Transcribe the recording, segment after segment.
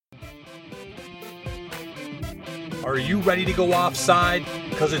Are you ready to go offside?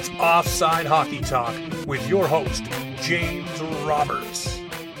 Because it's Offside Hockey Talk with your host, James Roberts.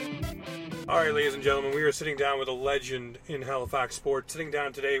 All right, ladies and gentlemen, we are sitting down with a legend in Halifax sports. Sitting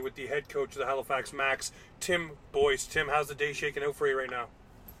down today with the head coach of the Halifax Max, Tim Boyce. Tim, how's the day shaking out for you right now?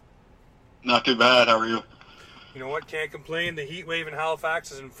 Not too bad. How are you? You know what? Can't complain. The heat wave in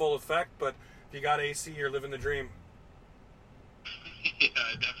Halifax is in full effect, but if you got AC, you're living the dream. Yeah,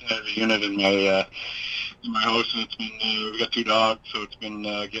 I definitely have a unit in my house, and it's been we got 2 dogs, so it's been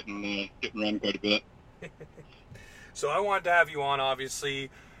getting run quite a bit. So I wanted to have you on, obviously.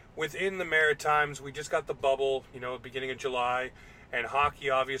 Within the Maritimes, we just got the bubble, beginning of July, and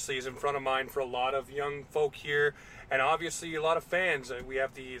hockey obviously is in front of mind for a lot of young folk here, and obviously a lot of fans. We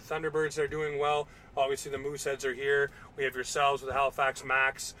have the Thunderbirds that are doing well. Obviously the Mooseheads are here. We have yourselves with the Halifax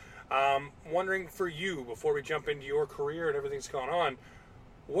Max. Wondering for you, before we jump into your career and everything's going on,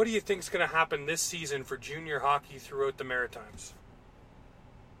 what do you think is going to happen this season for junior hockey throughout the Maritimes?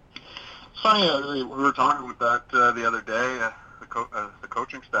 Funny, we were talking about that the other day. The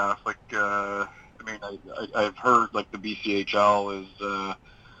coaching staff, I've heard the BCHL is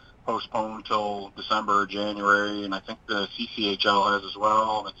postponed till December or January, and I think the CCHL has as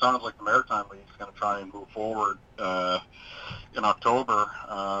well. And it sounds like the Maritime League is going to try and move forward in October.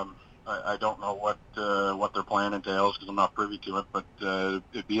 I don't know what their plan entails because I'm not privy to it, but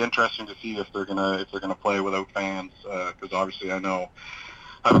it'd be interesting to see if they're gonna play without fans because obviously I know,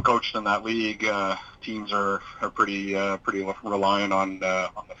 having coached in that league, teams are pretty reliant on the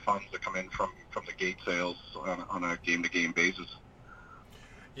funds that come in from the gate sales on a game-to-game basis.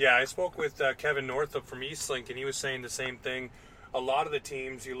 Yeah, I spoke with Kevin Northup from Eastlink, and he was saying the same thing. A lot of the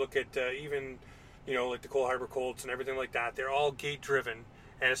teams, you look at even, like the Cole Harbour Colts and everything like that, they're all gate-driven.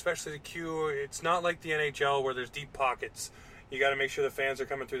 And especially the Q, it's not like the NHL where there's deep pockets. You got to make sure the fans are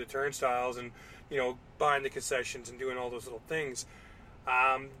coming through the turnstiles and, buying the concessions and doing all those little things.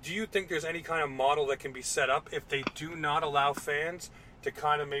 Do you think there's any kind of model that can be set up if they do not allow fans to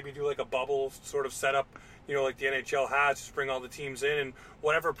kind of maybe do like a bubble sort of setup, like the NHL has, to bring all the teams in, and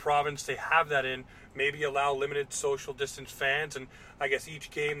whatever province they have that in, maybe allow limited social distance fans, and I guess each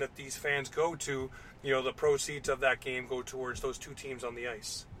game that these fans go to, the proceeds of that game go towards those 2 teams on the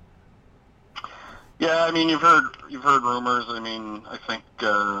ice. Yeah, you've heard rumors. I think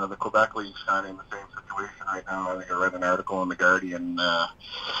the Quebec League's kind of in the same situation right now. I think I read an article in the Guardian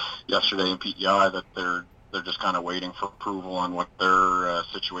yesterday in PEI that they're just kind of waiting for approval on what their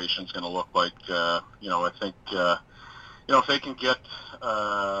situation's going to look like. I think if they can get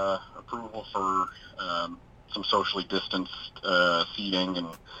approval for some socially distanced seating and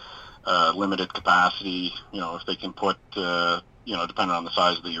limited capacity, if they can put depending on the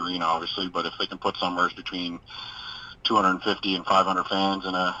size of the arena, obviously, but if they can put somewhere between 250 and 500 fans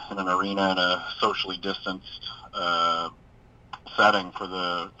in an arena in a socially distanced setting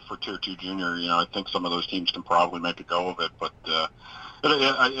for Tier 2 junior, I think some of those teams can probably make a go of it, but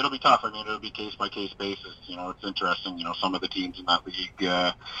it'll be tough. It'll be case-by-case basis. It's interesting. Some of the teams in that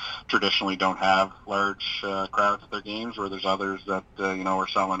league traditionally don't have large crowds at their games, where there's others that, are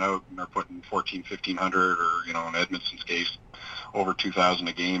selling out and they're putting 1,500 or, in Edmonton's case, over 2,000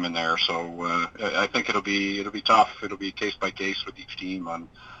 a game in there. So I think it'll be tough. It'll be case-by-case with each team on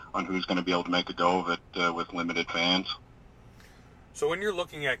who's going to be able to make a go of it with limited fans. So when you're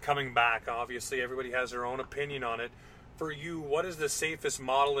looking at coming back, obviously everybody has their own opinion on it. For you, what is the safest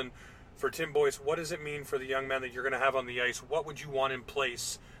model? And for Tim Boyce, what does it mean for the young men that you're going to have on the ice? What would you want in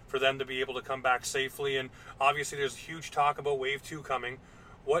place for them to be able to come back safely? And obviously there's huge talk about Wave 2 coming.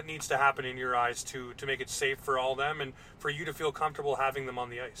 What needs to happen in your eyes to make it safe for all them and for you to feel comfortable having them on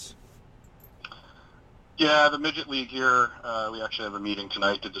the ice? Yeah, the Midget League here, we actually have a meeting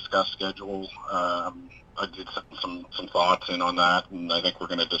tonight to discuss schedule. I did some thoughts in on that, and I think we're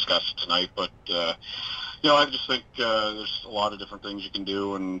going to discuss it tonight. But, I just think there's a lot of different things you can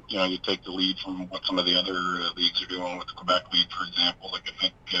do, and, you take the lead from what some of the other leagues are doing with the Quebec League, for example. I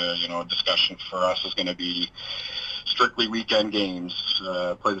think, a discussion for us is going to be strictly weekend games.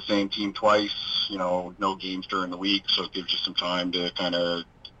 Play the same team twice, no games during the week, so it gives you some time to kind of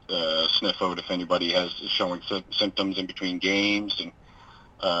sniff out if anybody is showing symptoms in between games, and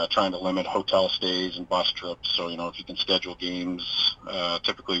trying to limit hotel stays and bus trips. So, if you can schedule games,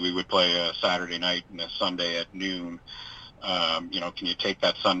 typically we would play a Saturday night and a Sunday at noon. Can you take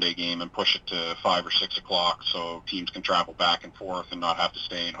that Sunday game and push it to 5 or 6 o'clock so teams can travel back and forth and not have to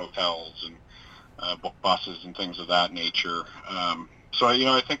stay in hotels and book buses and things of that nature. So,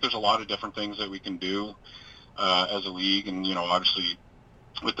 I think there's a lot of different things that we can do as a league. And, obviously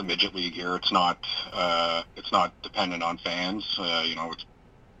with the Midget League here, it's not dependent on fans. It's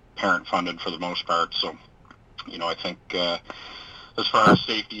parent funded for the most part. So I think as far as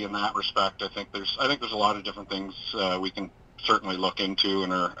safety in that respect, I think there's a lot of different things we can certainly look into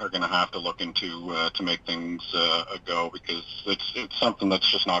and are going to have to look into to make things a go, because it's something that's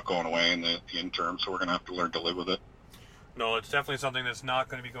just not going away in the interim. So we're going to have to learn to live with it. No, it's definitely something that's not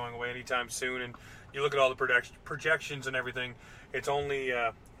going to be going away anytime soon. And you look at all the projections and everything, it's only,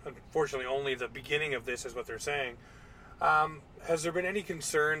 unfortunately, only the beginning of this is what they're saying. Has there been any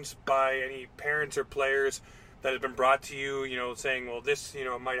concerns by any parents or players that have been brought to you, saying, well, this,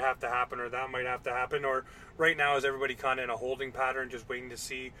 might have to happen or that might have to happen? Or right now is everybody kind of in a holding pattern, just waiting to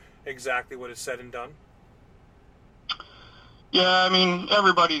see exactly what is said and done? Yeah, I mean,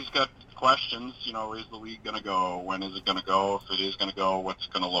 everybody's got questions. Is the league going to go? When is it going to go? If it is going to go, what's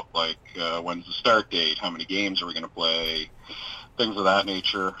it going to look like? When's the start date? How many games are we going to play? Things of that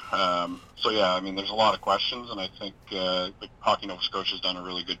nature. So yeah, I mean, there's a lot of questions, and I think the Hockey Nova Scotia has done a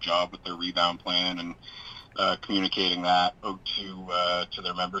really good job with their rebound plan and communicating that out to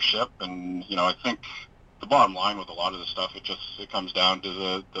their membership. And I think the bottom line with a lot of this stuff, it comes down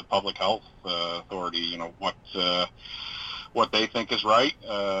to the public health authority. What they think is right,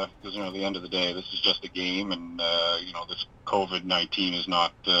 because at the end of the day, this is just a game, and this COVID-19 is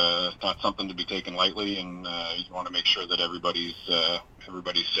not something to be taken lightly, and you want to make sure that everybody's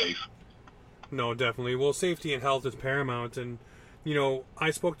safe. No, definitely. Well, safety and health is paramount, and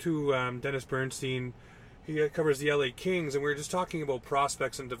I spoke to Dennis Bernstein. He covers the LA Kings, and we were just talking about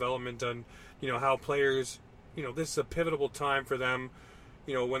prospects and development, and how players, this is a pivotal time for them.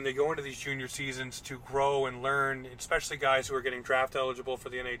 When they go into these junior seasons to grow and learn, especially guys who are getting draft eligible for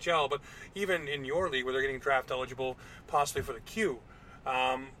the NHL, but even in your league where they're getting draft eligible possibly for the Q.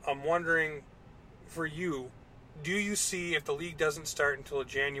 I'm wondering, for you, do you see, if the league doesn't start until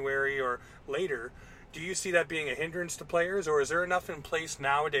January or later, do you see that being a hindrance to players, or is there enough in place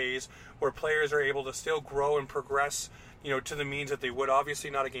nowadays where players are able to still grow and progress to the means that they would,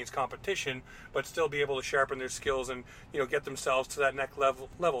 obviously not against competition, but still be able to sharpen their skills and, get themselves to that next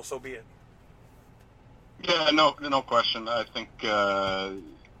level, so be it? Yeah, no question. I think,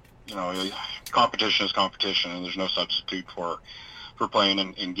 competition is competition, and there's no substitute for playing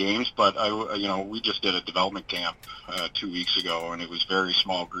in games. But we just did a development camp 2 weeks ago, and it was very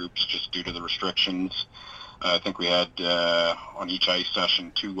small groups just due to the restrictions. I think we had on each ice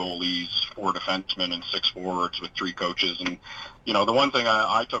session 2 goalies, 4 defensemen, and 6 forwards with 3 coaches. And the one thing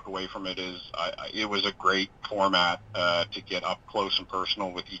I took away from it is it was a great format to get up close and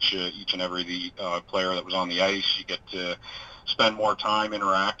personal with each and every player that was on the ice. You get to spend more time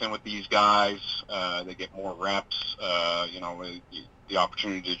interacting with these guys. They get more reps. The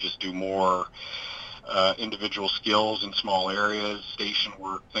opportunity to just do more individual skills in small areas, station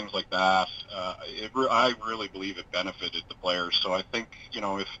work, things like that. I really believe it benefited the players. So I think,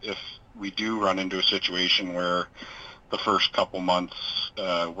 if we do run into a situation where the first couple months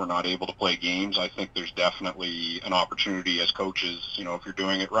we're not able to play games, I think there's definitely an opportunity as coaches, if you're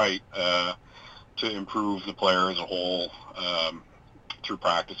doing it right, to improve the player as a whole through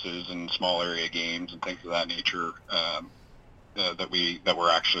practices and small area games and things of that nature that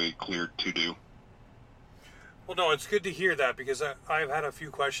we're actually cleared to do. Well, no, it's good to hear that, because I've had a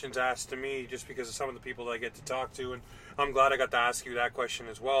few questions asked to me just because of some of the people that I get to talk to, and I'm glad I got to ask you that question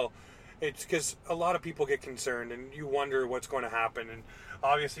as well. It's because a lot of people get concerned, and you wonder what's going to happen. And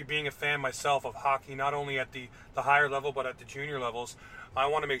obviously, being a fan myself of hockey, not only at the higher level, but at the junior levels, I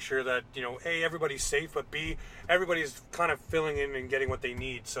want to make sure that, A, everybody's safe, but B, everybody's kind of filling in and getting what they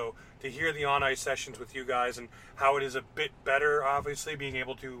need. So to hear the on-ice sessions with you guys and how it is a bit better, obviously, being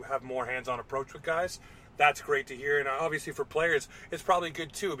able to have more hands-on approach with guys, that's great to hear. And obviously for players, it's probably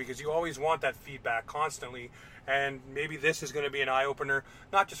good too, because you always want that feedback constantly. And maybe this is going to be an eye-opener,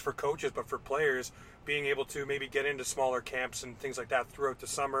 not just for coaches, but for players, being able to maybe get into smaller camps and things like that throughout the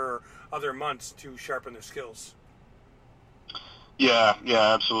summer or other months to sharpen their skills. Yeah,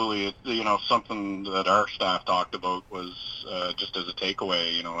 absolutely. Something that our staff talked about was just as a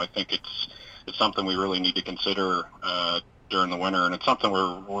takeaway. I think it's something we really need to consider during the winter, and it's something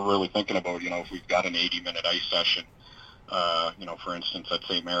we're really thinking about. If we've got an 80-minute ice session, for instance, at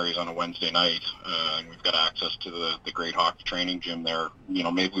St. Mary's on a Wednesday night, and we've got access to the great hockey training gym there,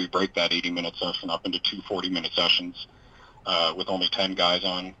 maybe we break that 80-minute session up into 2 40-minute sessions with only 10 guys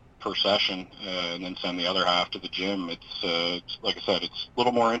on per session, and then send the other half to the gym. It's like I said, it's a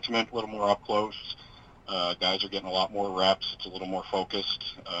little more intimate, a little more up close. Guys are getting a lot more reps. It's a little more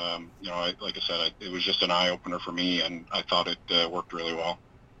focused. Like I said, it was just an eye-opener for me, and I thought it worked really well.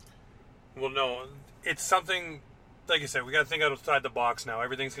 Well, no, it's something, like I said, we got to think outside the box now.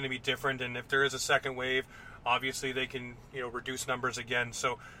 Everything's going to be different, and if there is a second wave, obviously they can, reduce numbers again.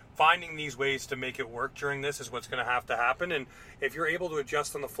 So finding these ways to make it work during this is what's going to have to happen. And if you're able to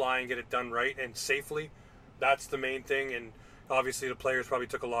adjust on the fly and get it done right and safely, that's the main thing. And obviously the players probably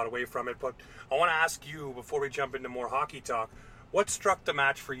took a lot away from it. But I want to ask you, before we jump into more hockey talk, what struck the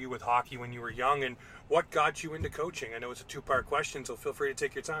match for you with hockey when you were young, and what got you into coaching? I know it's a two-part question, so feel free to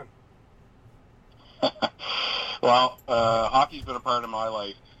take your time. Well, hockey's been a part of my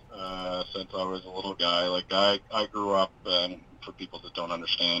life since I was a little guy. Like, I grew up, for people that don't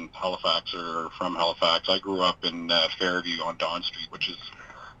understand Halifax or from Halifax, I grew up in Fairview on Don Street, which is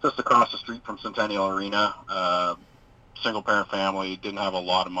just across the street from Centennial Arena. Single-parent family, didn't have a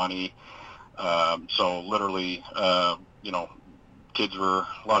lot of money. So literally, a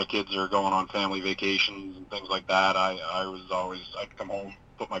lot of kids are going on family vacations and things like that. I'd come home,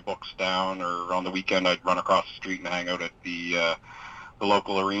 put my books down, or on the weekend I'd run across the street and hang out at the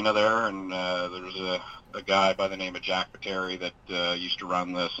local arena there. And there was a guy by the name of Jack Pateri that used to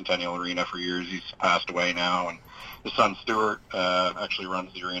run the Centennial Arena for years. He's passed away now, and his son Stuart actually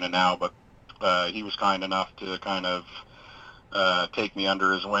runs the arena now. But he was kind enough to kind of take me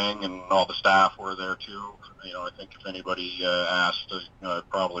under his wing, and all the staff were there too. I think if anybody asked,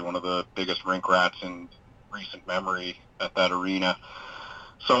 probably one of the biggest rink rats in recent memory at that arena.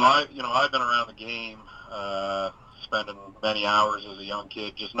 So I've been around the game, spending many hours as a young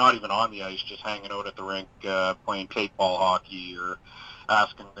kid, just not even on the ice, just hanging out at the rink, playing tape ball hockey, or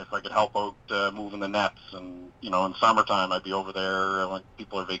asking if I could help out moving the nets. And in summertime, I'd be over there when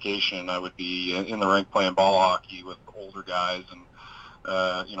people are vacationing. I would be in the rink playing ball hockey with older guys, and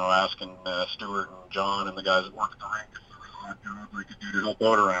asking Stuart and John and the guys that work at the rink if there was jobs I could do to help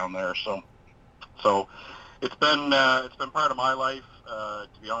out around there. So it's been part of my life. To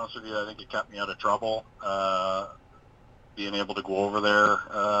be honest with you, I think it kept me out of trouble. Being able to go over there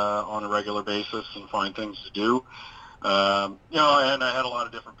on a regular basis and find things to do. And I had a lot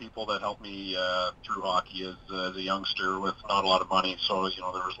of different people that helped me through hockey as a youngster with not a lot of money. So there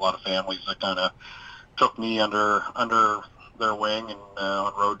was a lot of families that kind of took me under their wing, and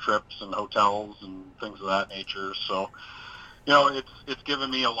on road trips and hotels and things of that nature. So it's given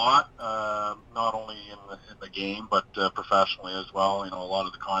me a lot, not only in the game, but professionally as well. A lot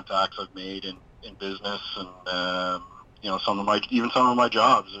of the contacts I've made in business, and some of my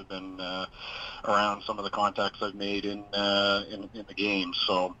jobs have been around some of the contacts I've made in the game.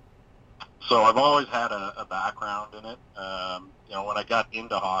 So I've always had a background in it. When I got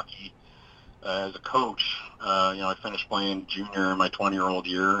into hockey as a coach, I finished playing junior in my 20-year-old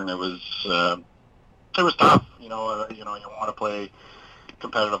year, and it was tough. You want to play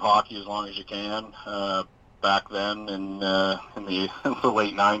competitive hockey as long as you can. Back then, in the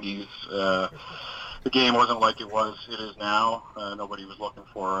late 90s, the game wasn't like it is now. Nobody was looking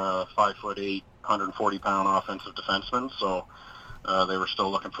for a 5'8", 140-pound offensive defenseman, so they were still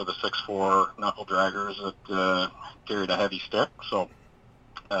looking for the 6'4" knuckle draggers that carried a heavy stick. So,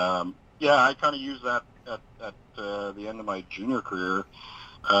 I kind of used that at the end of my junior career.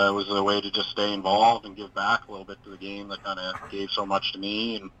 It was a way to just stay involved and give back a little bit to the game that kind of gave so much to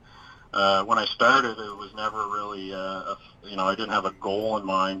me. And when I started, it was never really, I didn't have a goal in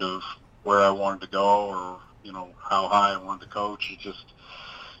mind of where I wanted to go, or how high I wanted to coach. It just,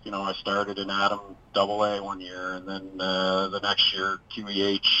 I started in Adam AA one year, and then the next year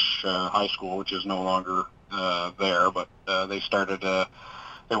QEH high school, which is no longer there, but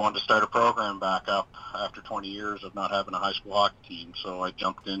they wanted to start a program back up after 20 years of not having a high school hockey team. So I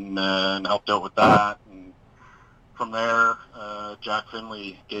jumped in and helped out with that, and from there, Jack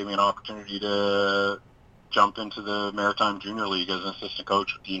Finley gave me an opportunity to jump into the Maritime Junior League as an assistant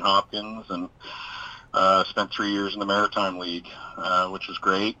coach with Dean Hopkins, and spent 3 years in the Maritime League, which was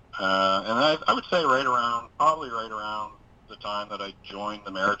great. And I would say probably right around the time that I joined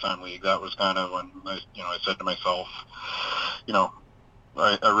the Maritime League, that was kind of when I said to myself,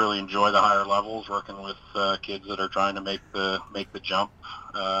 I really enjoy the higher levels, working with kids that are trying to make the jump,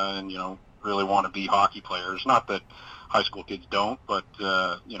 and really want to be hockey players. Not that high school kids don't, but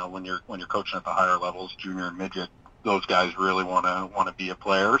when you're coaching at the higher levels, junior and midget, those guys really want to be a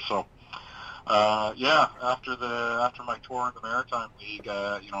player. So after my tour in the Maritime League,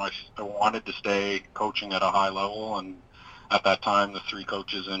 I wanted to stay coaching at a high level, and at that time the three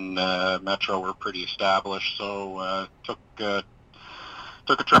coaches in Metro were pretty established. So took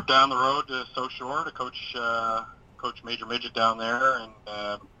a trip down the road to South Shore to coach Major Midget down there, and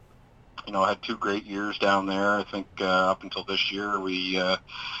had 2 great years down there. I think up until this year,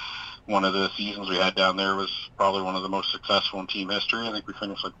 one of the seasons we had down there was probably one of the most successful in team history. I think we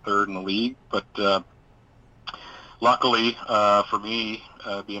finished like 3rd in the league. But luckily for me,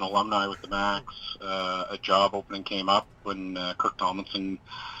 being alumni with the Max, a job opening came up when Kirk Tomlinson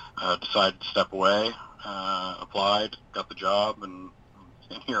decided to step away, applied, got the job, and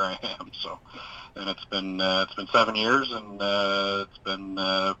here I am. So, and it's been 7 years, and it's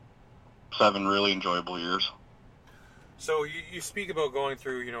been 7 really enjoyable years. So you speak about going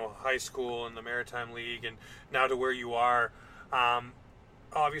through, high school and the Maritime League, and now to where you are.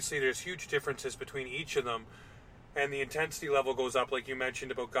 Obviously, there's huge differences between each of them, and the intensity level goes up, like you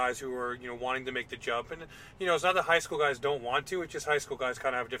mentioned about guys who are, wanting to make the jump. And it's not that high school guys don't want to; it's just high school guys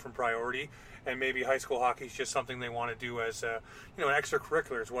kind of have a different priority, and maybe high school hockey is just something they want to do as, an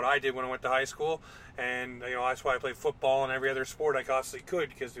extracurricular. It's what I did when I went to high school, and that's why I played football and every other sport I possibly could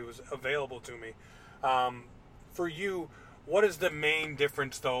because it was available to me. For you, what is the main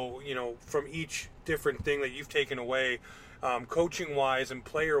difference, though, from each different thing that you've taken away, coaching-wise and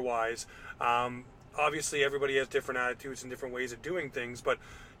player-wise? Obviously, everybody has different attitudes and different ways of doing things, but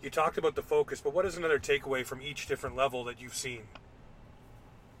you talked about the focus, but what is another takeaway from each different level that you've seen?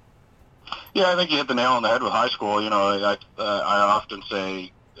 Yeah, I think you hit the nail on the head with high school. I often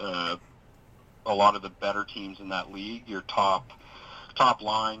say a lot of the better teams in that league, your top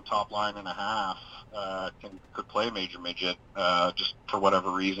line and a half, could play major midget, just for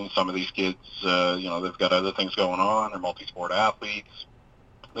whatever reason. Some of these kids, they've got other things going on. They're multi-sport athletes.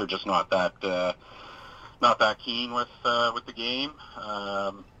 They're just not that keen with the game.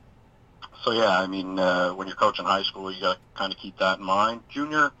 So yeah, I mean, when you're coaching high school, you got to kind of keep that in mind.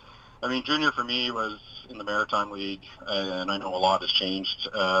 Junior for me was in the Maritime League, and I know a lot has changed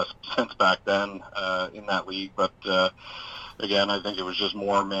since back then in that league, but. Again, I think it was just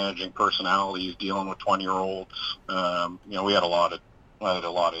more managing personalities, dealing with 20-year-olds. We had a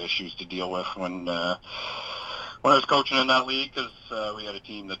lot of issues to deal with when I was coaching in that league because we had a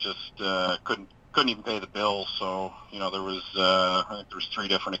team that just couldn't even pay the bills. So there was I think there was 3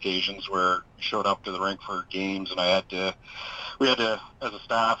 different occasions where we showed up to the rink for games, and we had to as a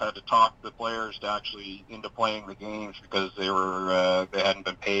staff had to talk the players to actually into playing the games because they hadn't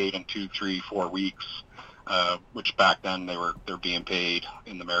been paid in 2, 3, 4 weeks. Which back then they're being paid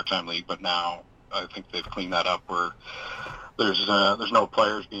in the Maritime League, but now I think they've cleaned that up where there's no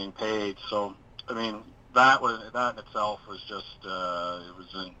players being paid. So I mean that in itself was just it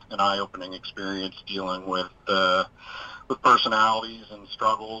was an eye-opening experience dealing with personalities and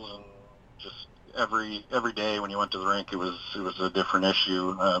struggles, and just every day when you went to the rink it was a different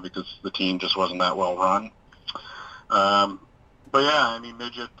issue because the team just wasn't that well run. But yeah, I mean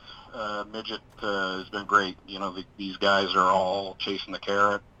midget has been great. These guys are all chasing the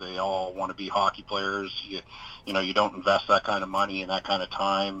carrot. They all want to be hockey players. You don't invest that kind of money and that kind of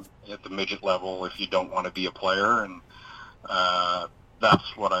time at the midget level if you don't want to be a player. And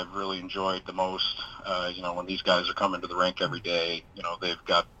that's what I've really enjoyed the most. When these guys are coming to the rink every day, they've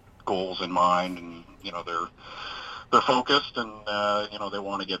got goals in mind, and they're focused, and they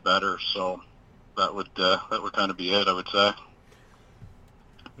want to get better. So that would kind of be it, I would say.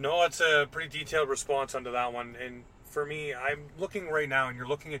 No, it's a pretty detailed response onto that one. And for me, I'm looking right now, and you're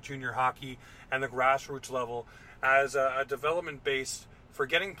looking at junior hockey and the grassroots level as a development base for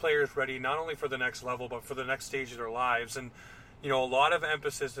getting players ready, not only for the next level, but for the next stage of their lives. And, a lot of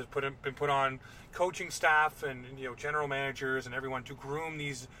emphasis has been put on coaching staff and, general managers and everyone to groom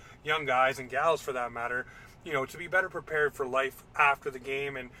these young guys and gals, for that matter, to be better prepared for life after the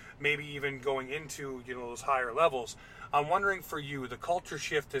game and maybe even going into, those higher levels. I'm wondering for you, the culture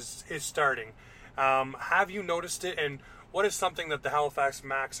shift is starting. Have you noticed it, and what is something that the Halifax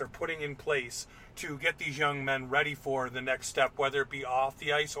Max are putting in place to get these young men ready for the next step, whether it be off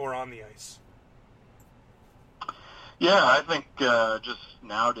the ice or on the ice? Yeah, I think just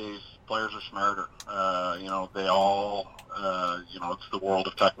nowadays players are smarter. They all, it's the world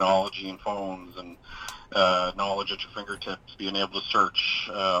of technology and phones and knowledge at your fingertips, being able to search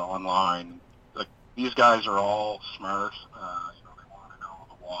online. These guys are all smart. They want to know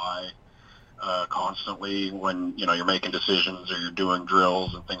the why constantly when you're making decisions or you're doing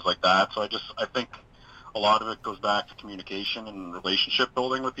drills and things like that. So I think a lot of it goes back to communication and relationship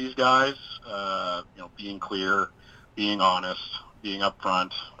building with these guys. Being clear, being honest, being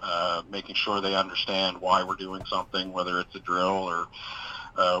upfront, making sure they understand why we're doing something, whether it's a drill or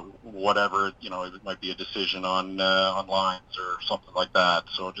whatever, it might be a decision on lines or something like that.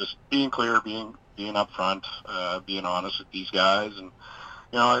 So just being clear, being upfront, being honest with these guys, and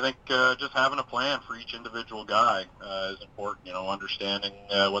I think just having a plan for each individual guy is important. Understanding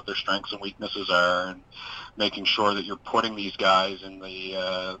what their strengths and weaknesses are, and making sure that you're putting these guys in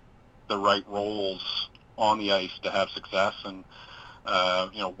the right roles on the ice to have success, and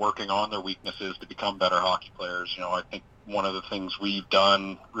working on their weaknesses to become better hockey players. I think one of the things we've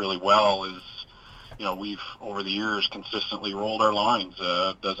done really well is we've over the years consistently rolled our lines.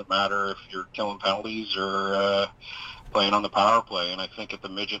 Doesn't matter if you're killing penalties or playing on the power play. And I think at the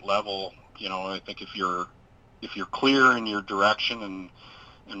midget level, I think if you're clear in your direction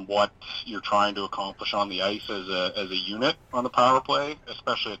and what you're trying to accomplish on the ice as a unit on the power play,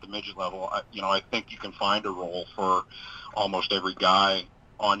 especially at the midget level, I think you can find a role for almost every guy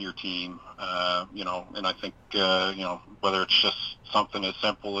on your team, and I think, whether it's just something as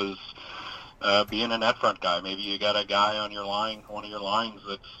simple as being a net front guy. Maybe you got a guy on your line, one of your lines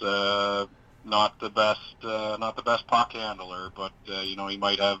that's not the best puck handler, but he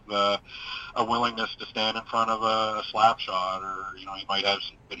might have a willingness to stand in front of a slap shot, or he might have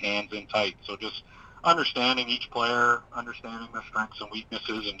some good hands in tight. So just understanding each player, understanding their strengths and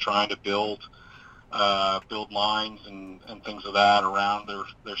weaknesses, and trying to build lines and things of that around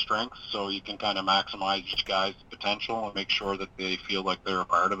their strengths, so you can kind of maximize each guy's potential and make sure that they feel like they're a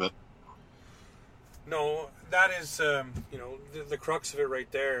part of it. No, that is, the crux of it right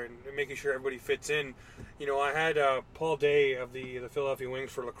there, and making sure everybody fits in. I had Paul Day of the Philadelphia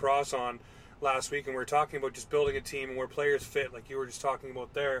Wings for lacrosse on last week, and we were talking about just building a team and where players fit, like you were just talking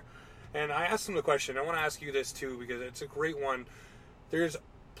about there. And I asked him the question. I want to ask you this too, because it's a great one. There's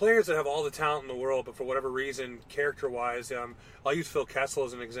players that have all the talent in the world, but for whatever reason, character-wise, I'll use Phil Kessel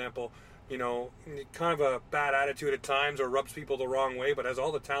as an example. Kind of a bad attitude at times, or rubs people the wrong way, but has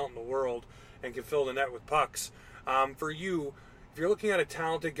all the talent in the world and can fill the net with pucks. For you, if you're looking at a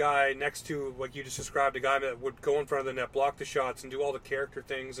talented guy next to, like you just described, a guy that would go in front of the net, block the shots, and do all the character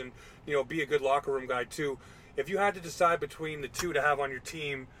things, and be a good locker room guy too. If you had to decide between the two to have on your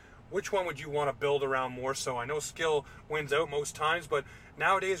team, which one would you want to build around more so? I know skill wins out most times, but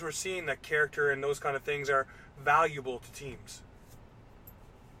nowadays we're seeing that character and those kind of things are valuable to teams.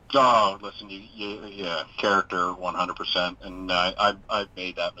 Oh, listen, character 100%, and I've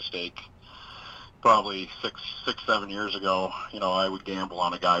made that mistake probably 7 years ago. I would gamble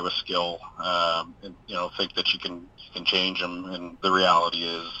on a guy with skill, and think that you can change him, and the reality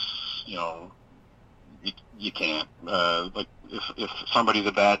is, you can't. Like if somebody's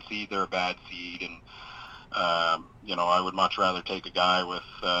a bad seed, they're a bad seed, and I would much rather take a guy with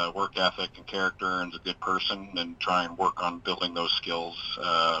work ethic and character and is a good person and try and work on building those skills,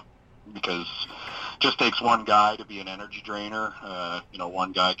 because it just takes one guy to be an energy drainer.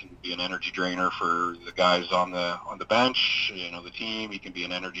 One guy can be an energy drainer for the guys on the bench, the team. He can be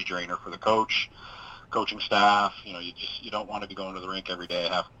an energy drainer for the coaching staff. You don't want to be going to the rink every day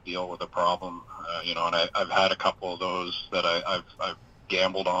and have to deal with a problem. And I've had a couple of those that I've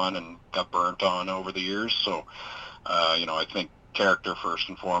gambled on and got burnt on over the years. So, I think character first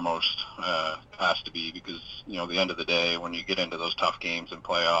and foremost has to be, because, at the end of the day, when you get into those tough games and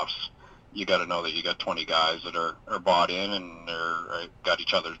playoffs, you got to know that you got 20 guys that are bought in and they're got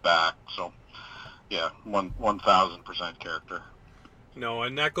each other's back. So, yeah, 1,000% character. No,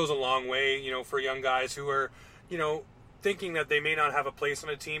 and that goes a long way, for young guys who are, thinking that they may not have a place on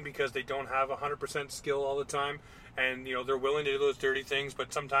a team because they don't have 100% skill all the time. And, they're willing to do those dirty things,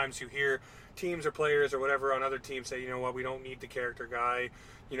 but sometimes you hear teams or players or whatever on other teams say, we don't need the character guy.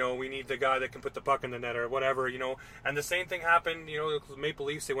 We need the guy that can put the puck in the net or whatever, And the same thing happened, with Maple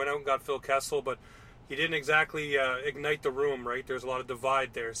Leafs. They went out and got Phil Kessel, but he didn't exactly ignite the room, right? There's a lot of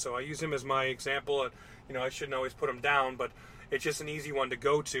divide there. So I use him as my example. I shouldn't always put him down, but it's just an easy one to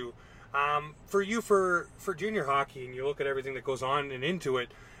go to. For you, for junior hockey, and you look at everything that goes on and into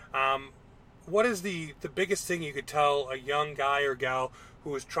it, what is the biggest thing you could tell a young guy or gal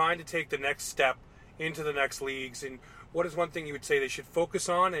who is trying to take the next step into the next leagues, and what is one thing you would say they should focus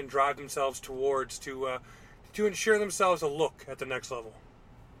on and drive themselves towards to ensure themselves a look at the next level?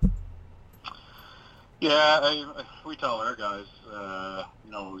 Yeah, we tell our guys,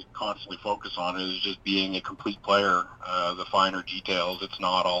 we constantly focus on is just being a complete player, the finer details. It's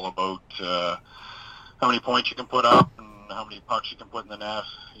not all about how many points you can put up and how many pucks you can put in the net.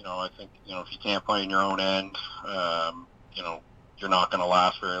 I think, if you can't play in your own end, you're not going to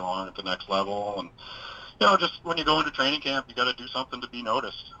last very long at the next level. And, just when you go into training camp, you got to do something to be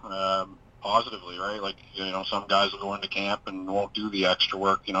noticed positively, right? Like, some guys will go into camp and won't do the extra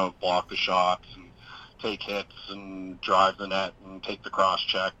work, block the shots and take hits and drive the net and take the cross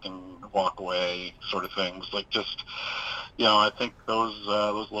check and walk away, sort of things. Like, just, I think those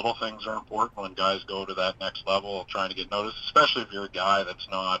little things are important when guys go to that next level, trying to get noticed, especially if you're a guy that's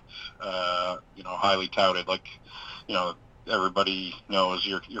not, highly touted. Like, everybody knows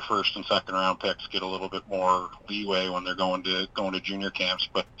your first and second round picks get a little bit more leeway when they're going to junior camps.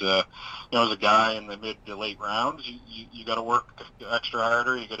 But, as a guy in the mid to late rounds, you got to work extra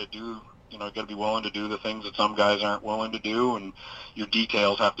harder. You got to do You know, you got to be willing to do the things that some guys aren't willing to do, and your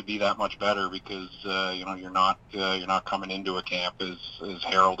details have to be that much better because you know, you're not coming into a camp as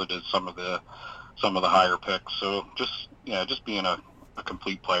heralded as some of the higher picks. So just being a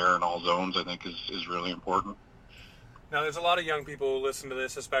complete player in all zones, I think is really important. Now, there's a lot of young people who listen to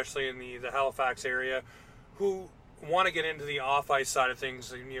this, especially in the Halifax area, who want to get into the off-ice side of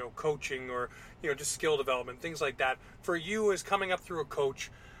things, you know, coaching or, you know, just skill development, things like that. For you, as coming up through a coach,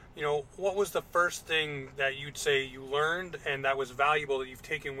 you know, what was the first thing that you'd say you learned and that was valuable that you've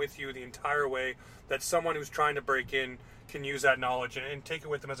taken with you the entire way, that someone who's trying to break in can use that knowledge and take it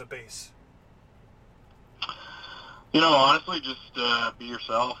with them as a base? You know, honestly, just be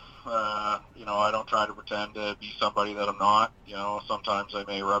yourself. You know, I don't try to pretend to be somebody that I'm not. You know, sometimes I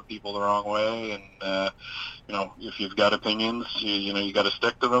may rub people the wrong way, and you know, if you've got opinions, you know, you got to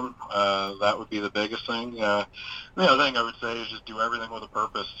stick to them. That would be the biggest thing. The other thing I would say is just do everything with a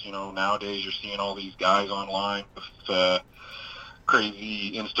purpose. You know, nowadays you're seeing all these guys online with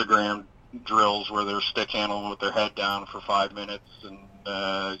crazy Instagram drills where they're stick handling with their head down for 5 minutes, and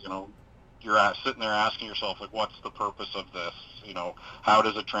you know, you're sitting there asking yourself, like, what's the purpose of this? You know, how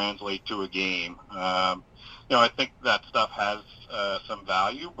does it translate to a game? You know, I think that stuff has some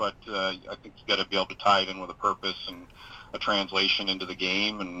value, but I think you got to be able to tie it in with a purpose and a translation into the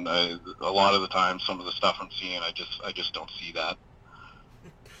game. And a lot of the time, some of the stuff I'm seeing, I just don't see that.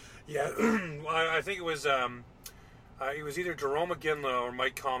 Yeah, I think it was either Jerome McGinley or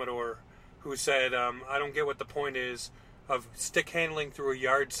Mike Commodore who said, "I don't get what the point is of stick handling through a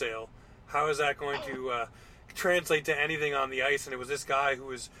yard sale. How is that going to translate to anything on the ice?" And it was this guy who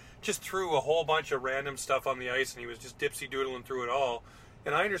was just threw a whole bunch of random stuff on the ice, and he was just dipsy-doodling through it all.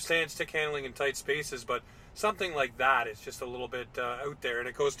 And I understand stick handling in tight spaces, but something like that is just a little bit out there. And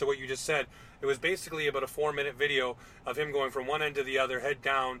it goes to what you just said. It was basically about a 4-minute video of him going from one end to the other, head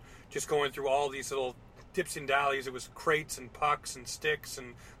down, just going through all these little dips and dallies. It was crates and pucks and sticks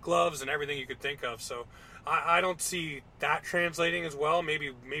and gloves and everything you could think of. So I don't see that translating as well.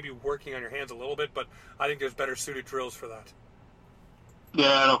 Maybe working on your hands a little bit, but I think there's better suited drills for that.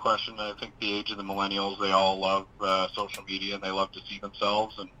 Yeah, no question. I think the age of the millennials, they all love social media and they love to see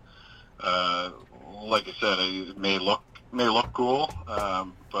themselves. And like I said, it may look cool,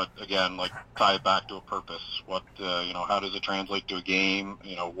 but again, like, tie it back to a purpose. What you know, how does it translate to a game?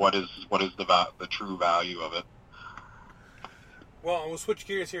 You know, what is the true value of it? Well, we'll switch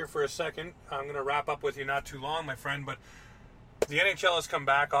gears here for a second. I'm going to wrap up with you not too long, my friend, but the NHL has come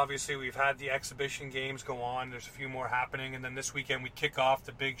back. Obviously, we've had the exhibition games go on. There's a few more happening, and then this weekend we kick off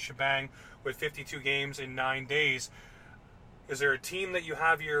the big shebang with 52 games in 9 days. Is there a team that you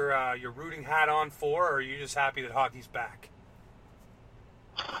have your rooting hat on for, or are you just happy that hockey's back?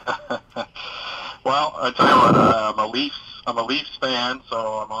 Well, I tell you what, I'm a Leafs fan, so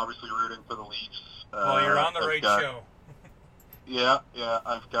I'm obviously rooting for the Leafs. Well, you're on the right show. Yeah,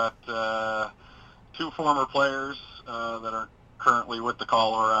 I've got 2 former players that are currently with the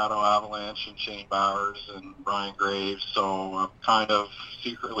Colorado Avalanche, and Shane Bowers and Brian Graves, so I'm kind of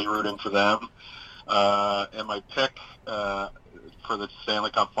secretly rooting for them. And my pick for the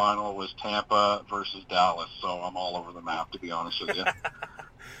Stanley Cup final was Tampa versus Dallas, so I'm all over the map, to be honest with you.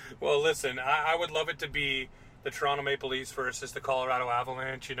 Well, listen, I would love it to be the Toronto Maple Leafs versus the Colorado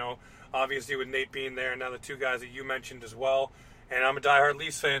Avalanche, you know, obviously with Nate being there, and now the 2 guys that you mentioned as well. And I'm a diehard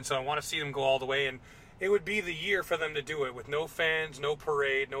Leafs fan, so I want to see them go all the way. And it would be the year for them to do it with no fans, no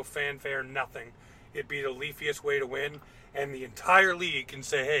parade, no fanfare, nothing. It'd be the Leafiest way to win. And the entire league can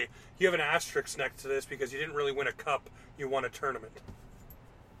say, hey, you have an asterisk next to this because you didn't really win a cup, you won a tournament.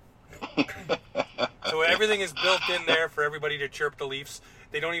 So everything is built in there for everybody to chirp the Leafs.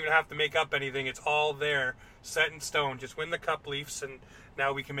 They don't even have to make up anything. It's all there, set in stone. Just win the cup, Leafs, and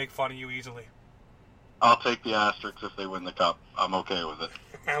now we can make fun of you easily. I'll take the asterisks if they win the cup. I'm okay with it.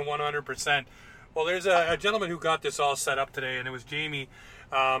 100%. Well, there's a gentleman who got this all set up today, and it was Jamie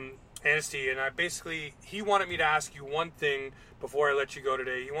Anstey, and he wanted me to ask you one thing before I let you go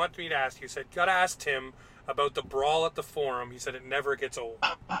today. He wanted me to ask you, he said, got to ask Tim about the brawl at the Forum. He said it never gets old.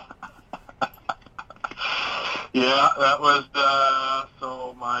 Yeah, that was,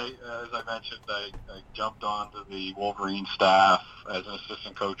 as I mentioned, I jumped onto the Wolverine staff as an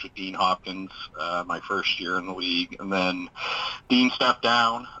assistant coach with Dean Hopkins my first year in the league. And then Dean stepped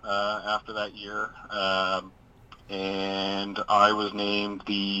down after that year, and I was named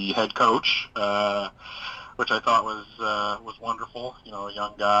the head coach, which I thought was wonderful. You know, a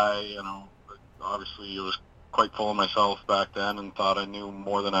young guy, you know, obviously I was quite full of myself back then and thought I knew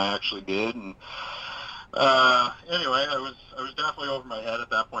more than I actually did. And anyway, I was definitely over my head at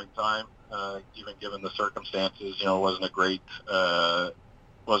that point in time, even given the circumstances. You know, it wasn't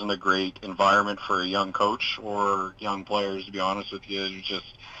wasn't a great environment for a young coach or young players, to be honest with you. It was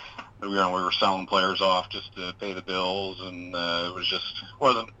just, we were selling players off just to pay the bills, and it was just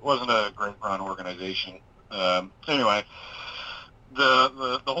wasn't a great run organization. Anyway,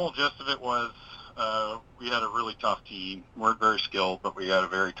 the whole gist of it was we had a really tough team. We weren't very skilled, but we had a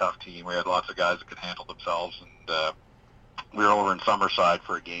very tough team. We had lots of guys that could handle themselves, and we were over in Summerside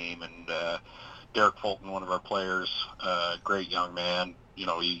for a game, and Derek Fulton, one of our players, great young man. You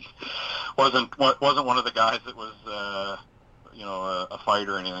know, he wasn't one of the guys that was a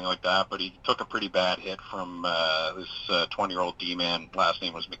fighter or anything like that, but he took a pretty bad hit from this 20-year-old D-man. Last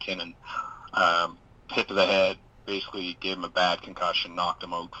name was McKinnon. Hit to the head, basically gave him a bad concussion, knocked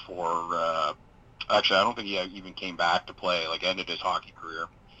him out for. Actually, I don't think he even came back to play. Like, ended his hockey career.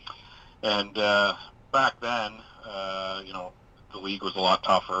 And back then, the league was a lot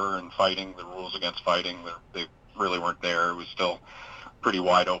tougher, and the rules against fighting, they really weren't there. It was still pretty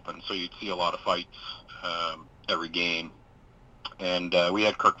wide open, so you'd see a lot of fights every game. And we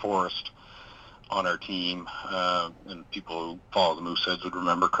had Kirk Forrest on our team, and people who follow the Mooseheads would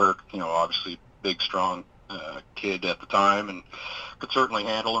remember Kirk. You know, obviously big, strong kid at the time, and could certainly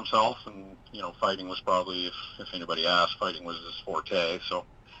handle himself. And fighting was probably, if anybody asked, fighting was his forte. So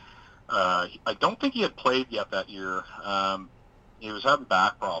I don't think he had played yet that year. He was having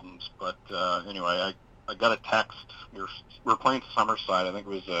back problems, but anyway, I got a text. We were playing Summerside. I think it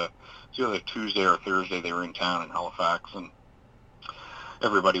was either Tuesday or Thursday. They were in town in Halifax, and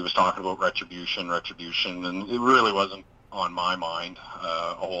everybody was talking about retribution, and it really wasn't on my mind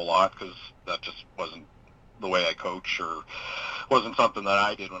a whole lot, because that just wasn't the way I coach, or wasn't something that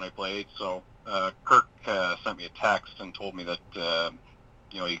I did when I played. So Kirk sent me a text and told me that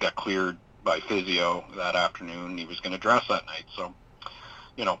he got cleared by physio that afternoon. He was going to dress that night. So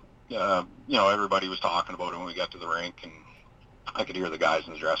everybody was talking about it when we got to the rink, and I could hear the guys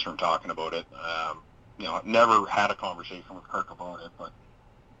in the dressing room talking about it. Never had a conversation with Kirk about it, but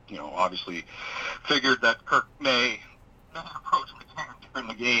obviously figured that Kirk may approach McKinnon during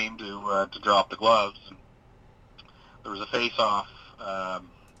the game to drop the gloves. And there was a face-off. I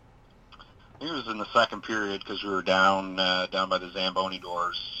think it was in the second period, because we were down by the Zamboni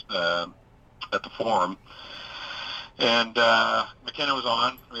doors at the Forum. And McKinnon was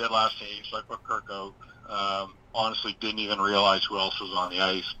on. We had last change, so I put Kirk out. Honestly, didn't even realize who else was on the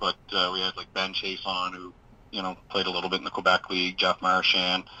ice, but we had like Ben Chase on, who played a little bit in the Quebec League. Jeff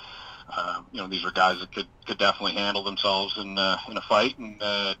Marchand. These were guys that could definitely handle themselves in a fight, and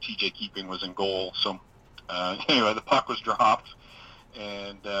TJ Keeping was in goal. So anyway, the puck was dropped,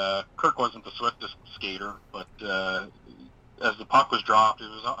 and Kirk wasn't the swiftest skater, but as the puck was dropped, it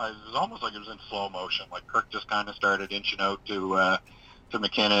was almost like it was in slow motion. Like, Kirk just kind of started inching out to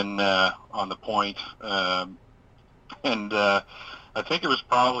McKinnon on the point, and I think it was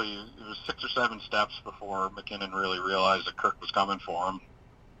 6 or 7 steps before McKinnon really realized that Kirk was coming for him.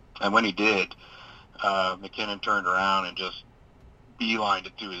 And when he did, McKinnon turned around and just beelined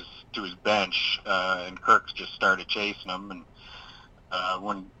it to his bench, and Kirk just started chasing him. And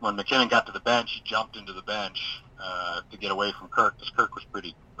when McKinnon got to the bench, he jumped into the bench to get away from Kirk, because Kirk was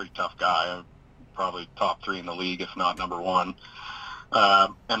pretty tough guy, probably top 3 in the league, if not number 1.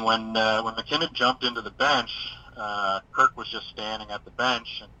 And when McKinnon jumped into the bench, Kirk was just standing at the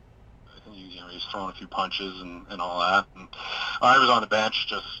bench, and he was throwing a few punches and all that. And I was on the bench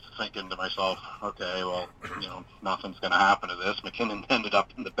just thinking to myself, okay, well, nothing's going to happen to this. McKinnon ended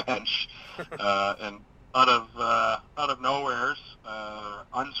up in the bench, and out of nowheres,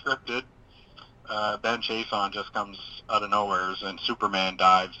 unscripted, Ben Chason just comes out of nowheres, and Superman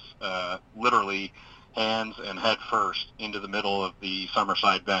dives literally hands and head first into the middle of the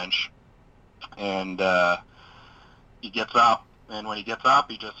Summerside bench. And he gets up, and when he gets up,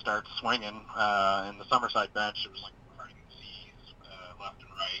 he just starts swinging. And the Summerside bench, it was like parting the seas left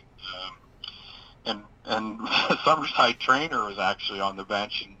and right. And the Summerside trainer was actually on the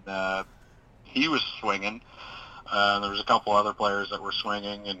bench, and he was swinging. There was a couple other players that were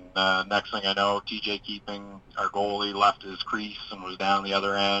swinging, and next thing I know, TJ Keeping, our goalie, left his crease and was down the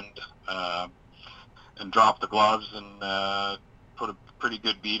other end, and dropped the gloves and put a pretty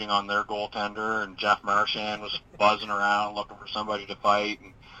good beating on their goaltender. And Jeff Marchand was buzzing around looking for somebody to fight.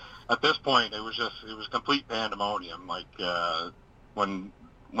 And at this point, it was complete pandemonium. Like when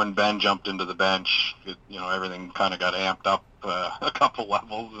Ben jumped into the bench, everything kind of got amped up a couple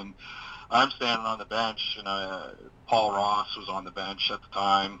levels. And I'm standing on the bench, and Paul Ross was on the bench at the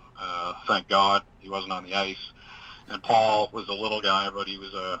time. Thank God he wasn't on the ice. And Paul was a little guy, but he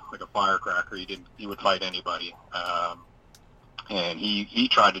was like a firecracker. He would fight anybody. And he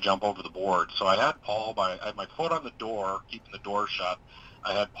tried to jump over the board. So I had my foot on the door, keeping the door shut,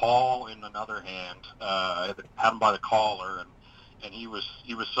 I had Paul in another hand. I had him by the collar, and he was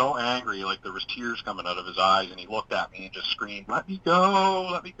so angry, like there was tears coming out of his eyes, and he looked at me and just screamed, "Let me go,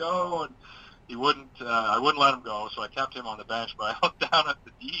 let me go!" And he wouldn't. I wouldn't let him go, so I kept him on the bench. But I looked down at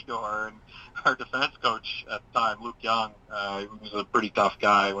the D door, and our defense coach at the time, Luke Young, he was a pretty tough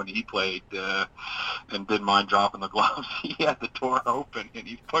guy when he played, and didn't mind dropping the gloves. He had the door open, and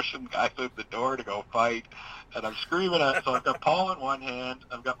he's pushing guys out the door to go fight. And I'm screaming at. So I've got Paul in one hand,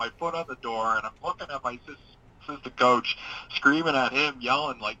 I've got my foot on the door, and I'm looking at my assistant coach, screaming at him,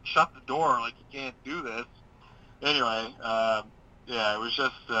 yelling like, "Shut the door! Like you can't do this." Anyway. Yeah, it was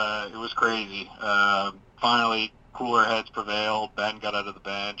just, it was crazy. Finally, cooler heads prevailed. Ben got out of the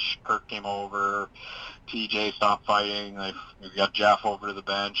bench. Kirk came over. TJ stopped fighting. We got Jeff over to the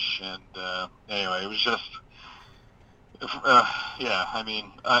bench. And anyway, it was just, yeah, I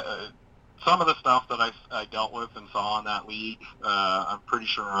mean, some of the stuff that I dealt with and saw in that league, I'm pretty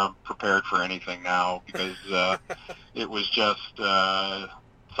sure I'm prepared for anything now because it was just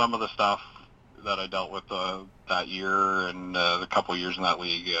some of the stuff that I dealt with that year and the couple of years in that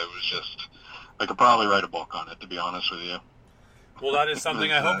league. It was just, I could probably write a book on it, to be honest with you. Well, that is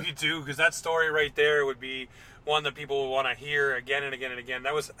something I hope you do, because that story right there would be one that people would want to hear again and again and again.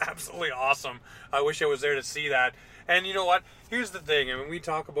 That was absolutely awesome. I wish I was there to see that. And you know what? Here's the thing. I mean, we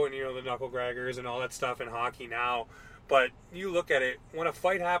talk about, you know, the knuckle graggers and all that stuff in hockey now, but you look at it, when a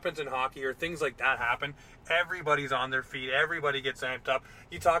fight happens in hockey or things like that happen, everybody's on their feet. Everybody gets amped up.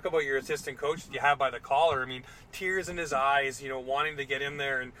 You talk about your assistant coach that you have by the collar. I mean, tears in his eyes, you know, wanting to get in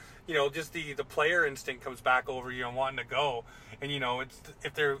there. And, you know, just the player instinct comes back over, you know, wanting to go. And, you know,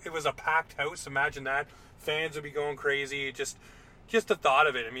 it was a packed house, imagine that. Fans would be going crazy. Just the thought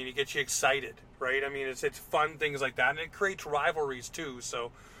of it, I mean, it gets you excited, right? I mean, it's fun, things like that. And it creates rivalries, too,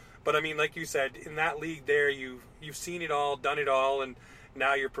 so... But, I mean, like you said, in that league there, you've seen it all, done it all, and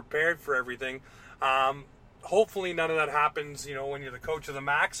now you're prepared for everything. Hopefully none of that happens, you know, when you're the coach of the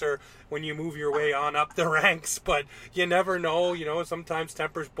Max or when you move your way on up the ranks. But you never know, you know, sometimes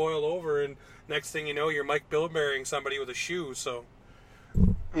tempers boil over, and next thing you know, you're Mike Bilberrying somebody with a shoe, so...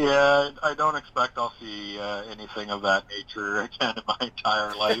 Yeah, I don't expect I'll see anything of that nature again in my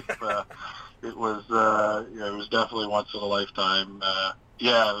entire life. It was definitely once in a lifetime.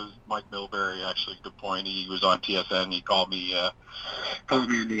 Yeah, it was Mike Milbury, actually. Good point. He was on TSN. He called me a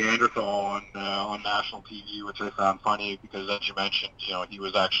Neanderthal on national TV, which I found funny because, as you mentioned, you know, he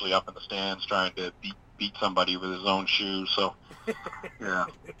was actually up in the stands trying to beat somebody with his own shoes. So, yeah.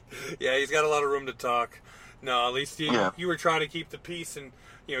 Yeah, he's got a lot of room to talk. No, at least you were trying to keep the peace and,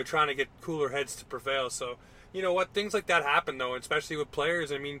 you know, trying to get cooler heads to prevail. So, you know what? Things like that happen, though, especially with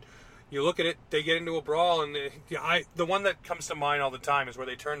players. I mean, you look at it, they get into a brawl, and the one that comes to mind all the time is where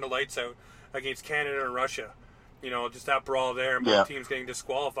they turned the lights out against Canada and Russia. You know, just that brawl there, and both teams getting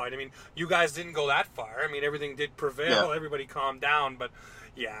disqualified. I mean, you guys didn't go that far. I mean, everything did prevail. Yeah. Everybody calmed down. But,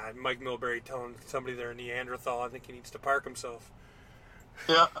 yeah, Mike Milbury telling somebody they're a Neanderthal, I think he needs to park himself.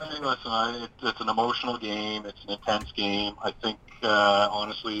 Yeah, I mean, listen, it's an emotional game. It's an intense game. I think,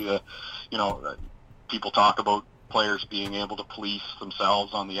 honestly, you know, people talk about players being able to police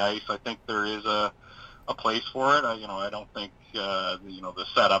themselves on the ice. I think there is a place for it. I don't think the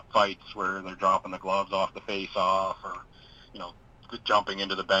setup fights where they're dropping the gloves off the face-off, or jumping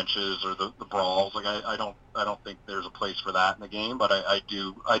into the benches, or the brawls. Like I don't think there's a place for that in the game. But I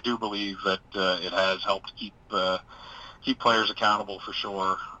do believe that it has helped keep players accountable for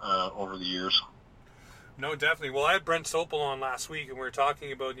sure over the years. No, definitely. Well, I had Brent Sopel on last week, and we were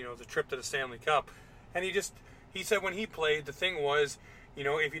talking about the trip to the Stanley Cup, and he said when he played, the thing was,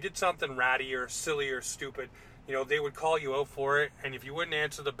 if you did something ratty or silly or stupid, they would call you out for it, and if you wouldn't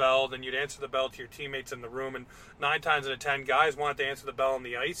answer the bell, then you'd answer the bell to your teammates in the room, and 9 times out of 10, guys wanted to answer the bell on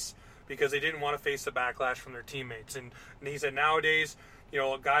the ice because they didn't want to face the backlash from their teammates. And he said nowadays,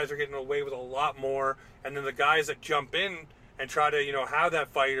 guys are getting away with a lot more, and then the guys that jump in and try to, have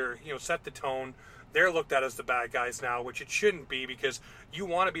that fight or, set the tone, they're looked at as the bad guys now, which it shouldn't be, because you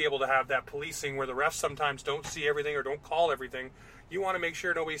want to be able to have that policing where the refs sometimes don't see everything or don't call everything. You want to make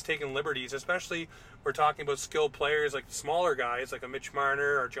sure nobody's taking liberties, especially we're talking about skilled players like smaller guys like a Mitch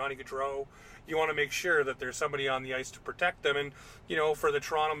Marner or Johnny Gaudreau. You want to make sure that there's somebody on the ice to protect them. And, for the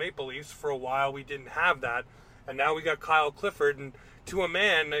Toronto Maple Leafs, for a while we didn't have that. And now we got Kyle Clifford. And to a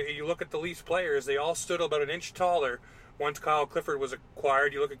man, you look at the Leafs players, they all stood about an inch taller. Once Kyle Clifford was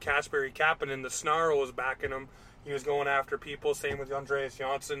acquired, you look at Kasperi Kapanen, the snarl was backing him. He was going after people, same with Andreas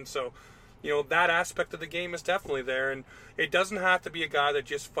Johnsson. So, that aspect of the game is definitely there. And it doesn't have to be a guy that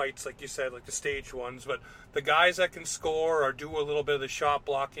just fights, like you said, like the staged ones. But the guys that can score or do a little bit of the shot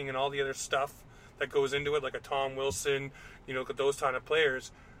blocking and all the other stuff that goes into it, like a Tom Wilson, look at those kind of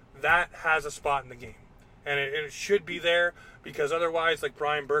players, that has a spot in the game. And it should be there, because otherwise, like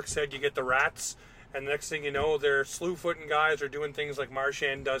Brian Burke said, you get the rats, and the next thing you know, they're slew-footing guys or doing things like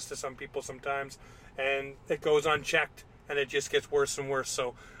Marchand does to some people sometimes, and it goes unchecked, and it just gets worse and worse.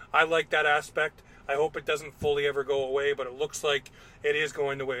 So I like that aspect. I hope it doesn't fully ever go away, but it looks like it is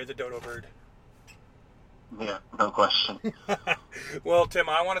going the way of the dodo bird. Yeah, no question. Well, Tim,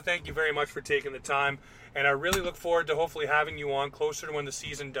 I want to thank you very much for taking the time, and I really look forward to hopefully having you on closer to when the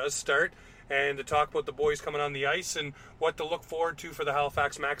season does start, and to talk about the boys coming on the ice and what to look forward to for the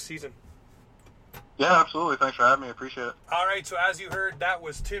Halifax Max season. Yeah, absolutely. Thanks for having me. I appreciate it. All right, so as you heard, that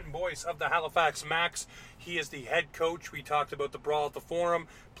was Tim Boyce of the Halifax Max. He is the head coach. We talked about the Brawl at the Forum,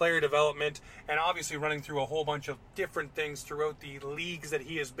 player development, and obviously running through a whole bunch of different things throughout the leagues that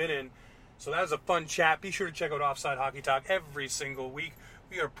he has been in. So that was a fun chat. Be sure to check out Offside Hockey Talk every single week.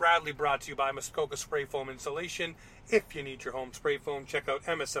 We are proudly brought to you by Muskoka Spray Foam Insulation. If you need your home spray foam, check out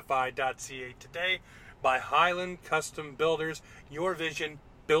msfi.ca today. By Highland Custom Builders, your vision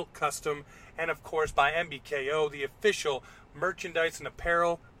built custom. And of course by MBKO, the official merchandise and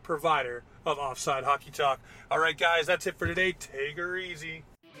apparel provider of Offside Hockey Talk. All right, guys, that's it for today. Take her easy.